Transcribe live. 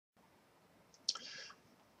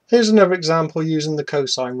Here's another example using the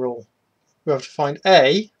cosine rule. We have to find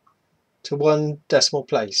a to one decimal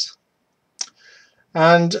place.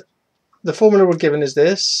 And the formula we're given is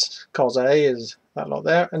this. Cos A is that lot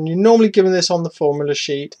there. And you're normally given this on the formula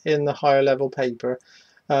sheet in the higher level paper.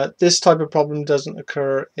 This type of problem doesn't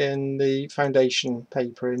occur in the foundation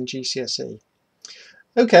paper in GCSE.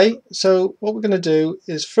 Okay, so what we're going to do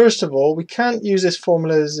is, first of all, we can't use this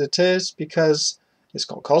formula as it is because it's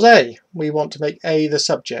got cos A. We want to make A the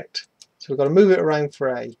subject. So we've got to move it around for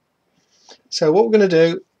A. So what we're going to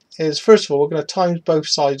do is, first of all, we're going to times both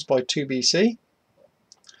sides by 2bc.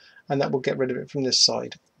 And that will get rid of it from this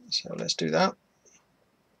side. So let's do that.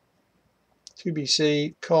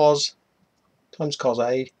 2bc cos times cos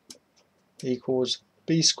A equals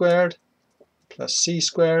b squared plus c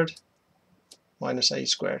squared minus a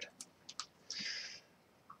squared.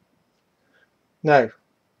 Now,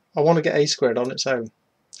 I want to get a squared on its own.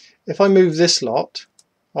 If I move this lot,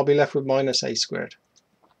 I'll be left with minus a squared.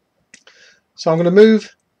 So I'm going to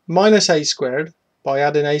move minus a squared by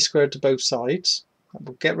adding a squared to both sides.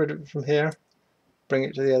 We'll get rid of it from here, bring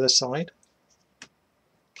it to the other side.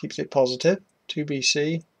 Keeps it positive.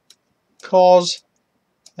 2bc cos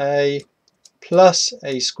A plus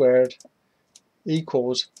a squared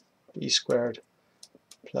equals b squared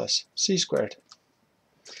plus c squared.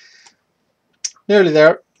 Nearly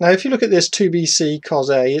there. Now if you look at this 2bc cos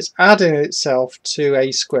A, it's adding itself to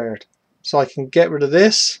a squared. So I can get rid of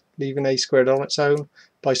this, leaving a squared on its own,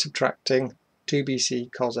 by subtracting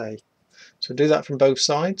 2bc cos A. So do that from both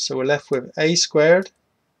sides. So we're left with a squared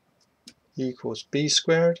equals b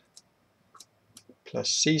squared plus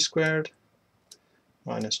c squared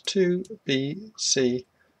minus 2bc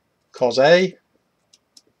cos A.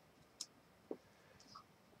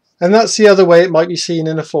 And that's the other way it might be seen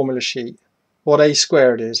in a formula sheet, what a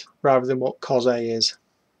squared is rather than what cos A is.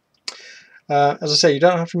 As I say, you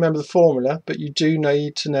don't have to remember the formula, but you do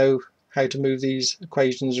need to know how to move these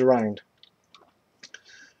equations around.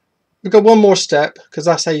 We've got one more step because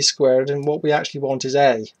that's a squared, and what we actually want is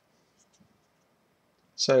a.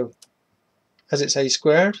 So as it's a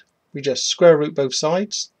squared, we just square root both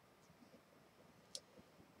sides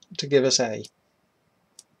to give us a.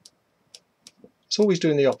 It's always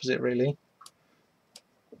doing the opposite really.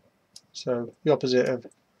 So the opposite of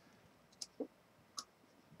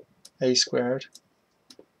a squared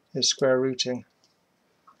is square rooting.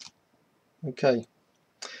 Okay.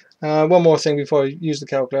 One more thing before I use the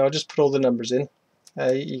calculator, I'll just put all the numbers in.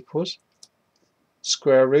 A equals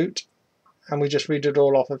square root, and we just read it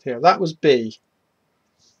all off of here. That was b,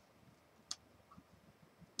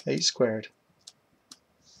 8 squared,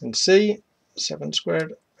 and c, 7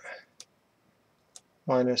 squared,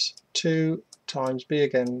 minus 2 times b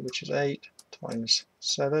again, which is 8 times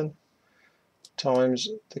 7, times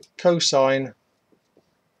the cosine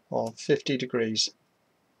of 50 degrees.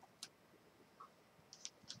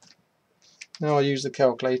 Now I'll use the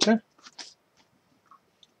calculator.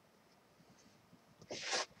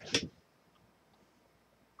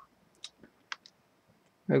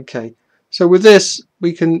 Okay, so with this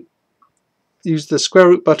we can use the square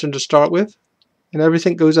root button to start with, and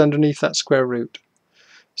everything goes underneath that square root.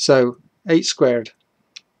 So 8 squared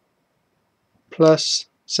plus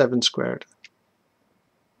 7 squared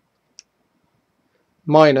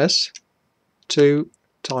minus 2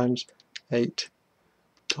 times 8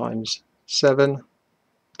 times 7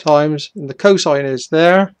 times, and the cosine is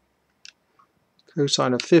there,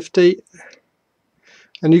 cosine of 50,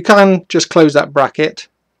 and you can just close that bracket,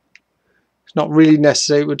 it's not really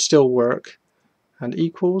necessary, it would still work, and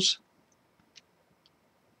equals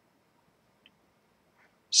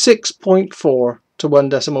 6.4 to one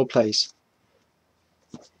decimal place.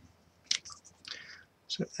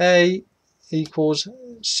 So A equals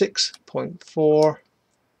 6.4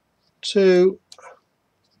 to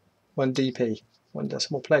 1 dp, one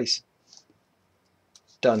decimal place.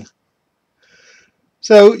 Done.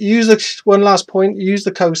 So use one last point, use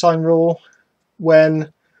the cosine rule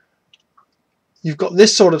when you've got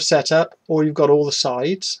this sort of setup or you've got all the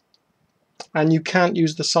sides, and you can't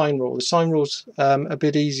use the sine rule. The sine rule's a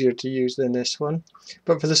bit easier to use than this one,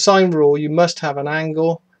 but for the sine rule you must have an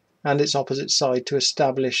angle and its opposite side to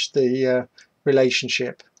establish the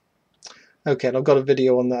relationship. Okay, and I've got a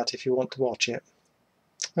video on that if you want to watch it.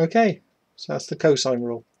 Okay, so that's the cosine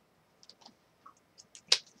rule.